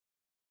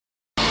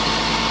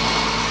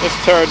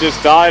This turret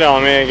just died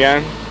on me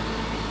again.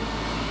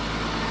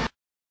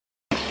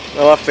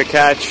 I left the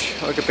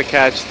catch. Look at the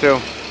catch too.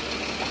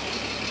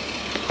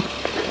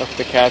 Left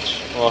the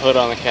catch. Well, hood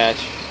on the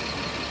catch.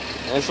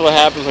 And this is what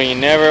happens when you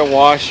never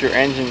wash your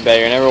engine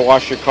bay or never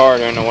wash your car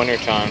during the winter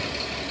time.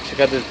 Check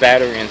out this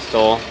battery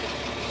install.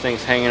 This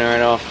thing's hanging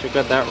right off. Check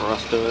out that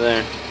rust over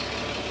there.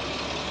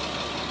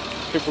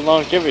 People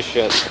don't give a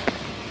shit.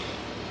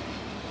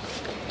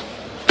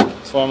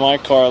 That's why my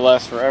car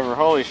lasts forever.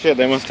 Holy shit,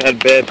 they must have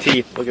had bad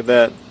teeth. Look at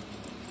that.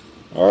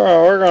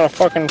 Alright, we're gonna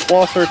fucking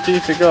floss our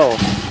teeth to go.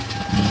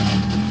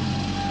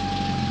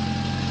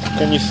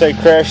 Can you say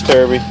crash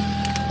derby?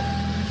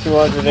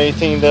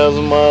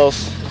 218,000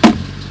 miles.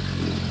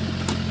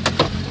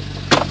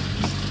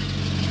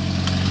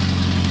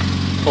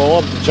 Pull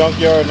up the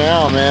junkyard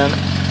now, man.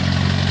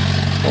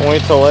 Don't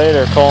wait till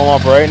later. Call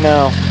them up right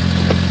now.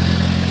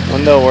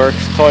 Window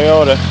works.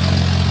 Toyota.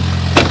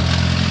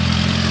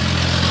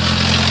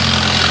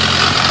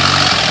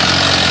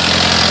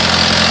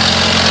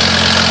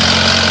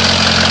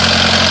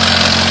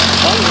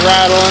 Something's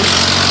rattling.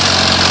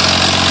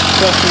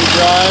 Sesame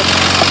Drive.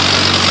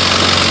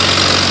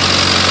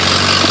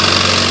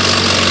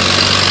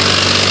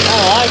 I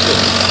like it.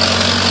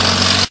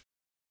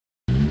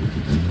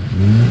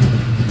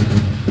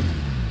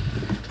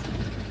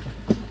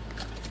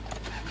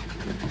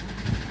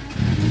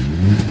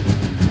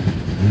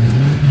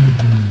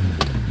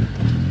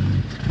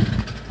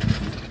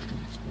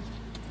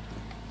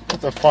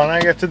 What's the fun I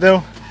get to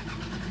do?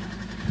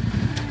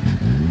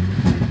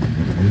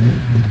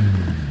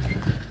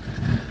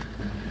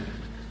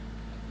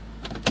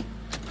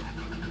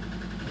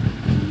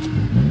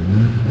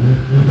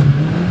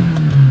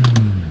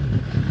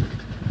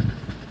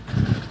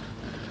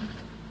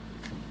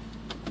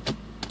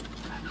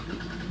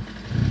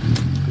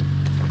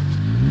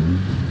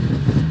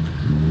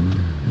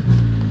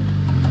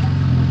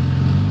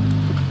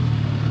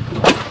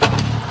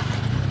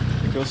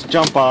 Goes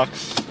jump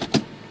box.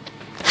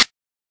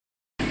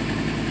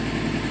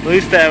 At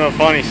least they have a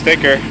funny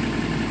sticker.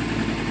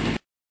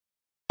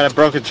 I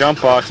broke a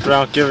jump box, but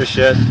I don't give a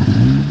shit.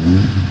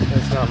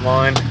 It's not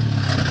mine.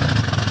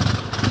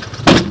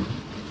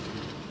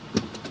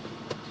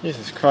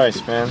 Jesus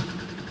Christ, man.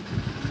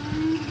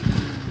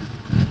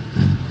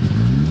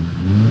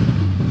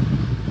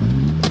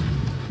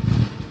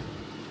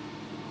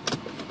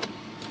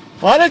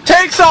 Why did it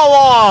take so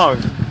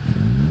long?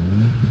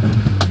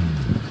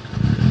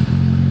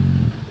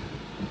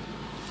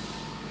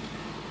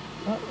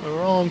 We're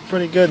rolling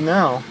pretty good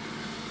now.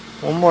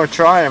 One more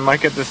try, I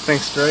might get this thing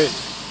straight.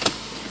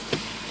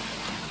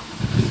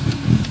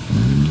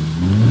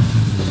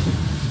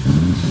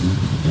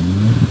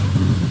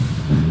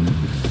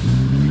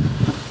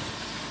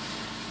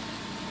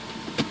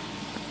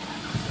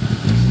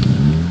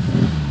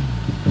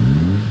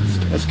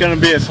 It's gonna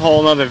be a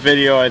whole nother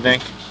video, I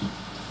think.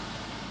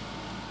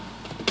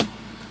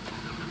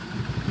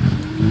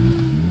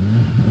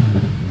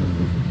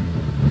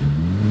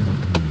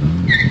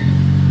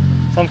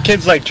 Some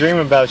kids like dream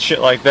about shit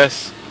like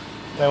this.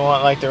 They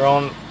want like their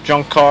own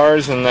junk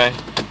cars and they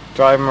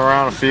drive them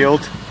around a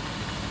field.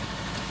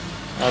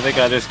 I think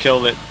I just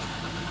killed it.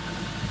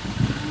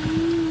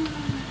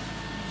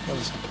 I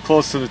was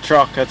close to the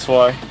truck, that's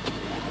why.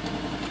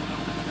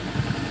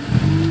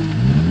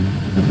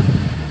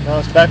 Now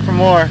it's back for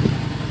more.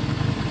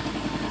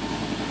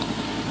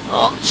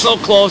 Oh, so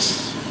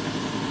close.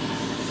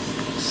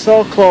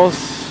 So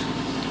close.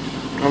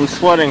 I'm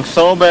sweating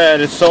so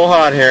bad, it's so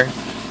hot here.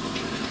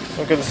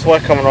 Look at the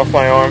sweat coming off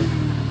my arm.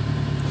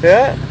 See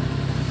that?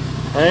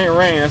 That ain't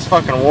rain, that's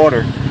fucking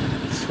water.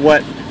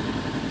 Sweat.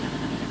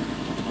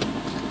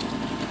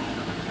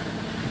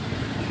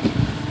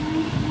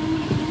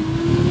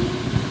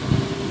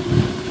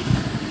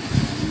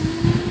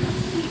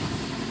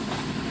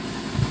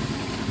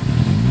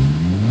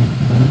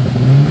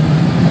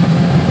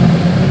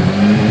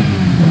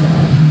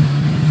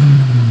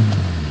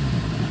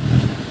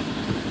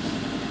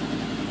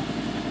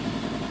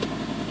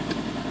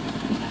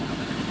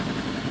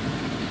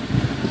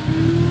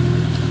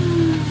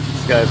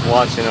 This guy's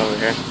watching over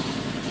here.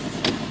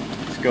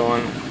 It's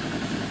going.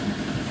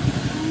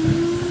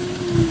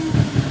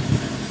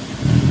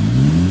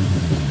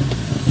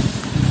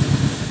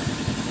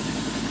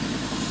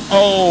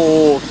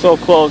 Oh, so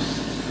close.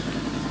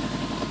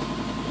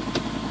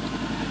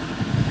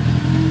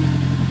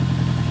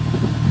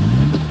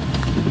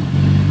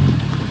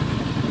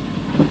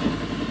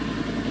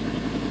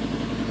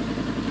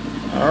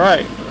 All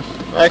right.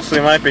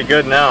 Actually, might be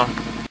good now.